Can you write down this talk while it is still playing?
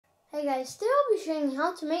Hey guys, today I'll be showing you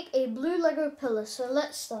how to make a blue Lego pillar, so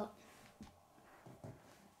let's start.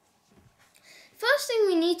 First thing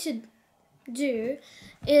we need to do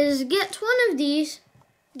is get one of these,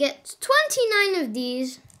 get 29 of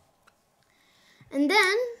these, and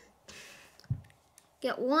then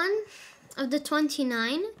get one of the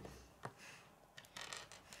 29,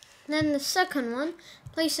 then the second one,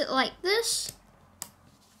 place it like this,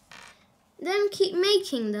 then keep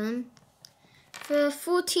making them for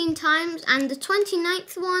 14 times, and the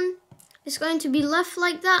 29th one is going to be left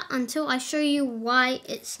like that until I show you why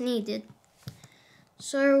it's needed.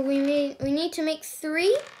 So we need to make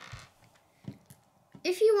 3.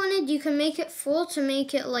 If you wanted, you can make it 4 to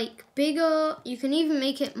make it like bigger. You can even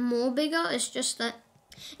make it more bigger. It's just that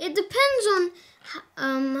it depends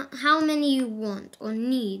on how many you want or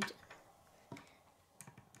need.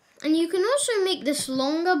 And you can also make this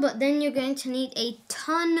longer, but then you're going to need a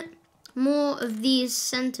ton more of these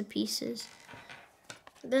centerpieces.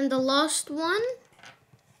 Then the last one.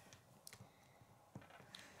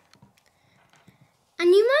 And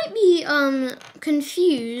you might be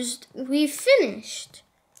confused. We've finished.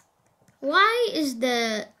 Why is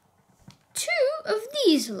there 2 of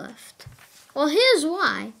these left? Well, here's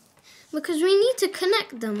why. Because we need to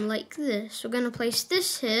connect them like this. We're going to place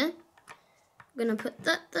this here. We're going to put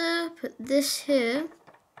that there, put this here.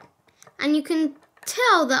 And you can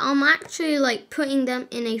tell that I'm actually like putting them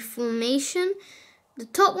in a formation. The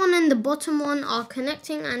top one and the bottom one are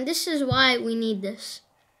connecting, and this is why we need this.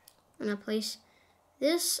 I'm going to place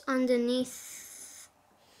this underneath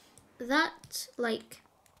that, like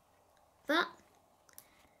that.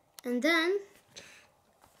 And then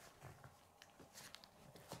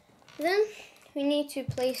we need to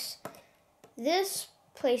place this,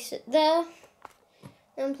 place it there,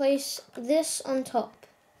 and place this on top.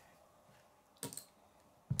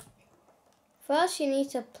 First, you need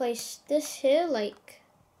to place this here like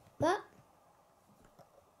that.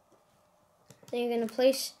 Then you're going to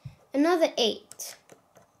place another 8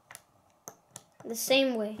 the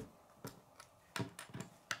same way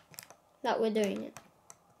that we're doing it.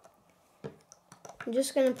 I'm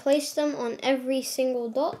just going to place them on every single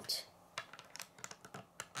dot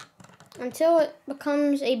until it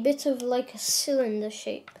becomes a bit of like a cylinder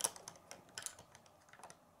shape.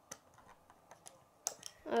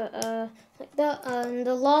 Like that, and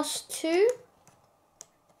the last 2.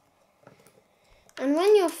 And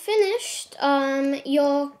when you're finished,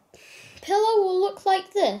 your pillow will look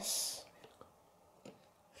like this.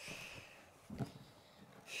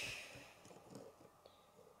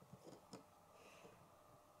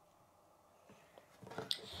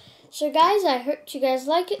 So guys, I hope you guys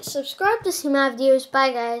like it. Subscribe to see my videos.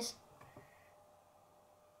 Bye guys.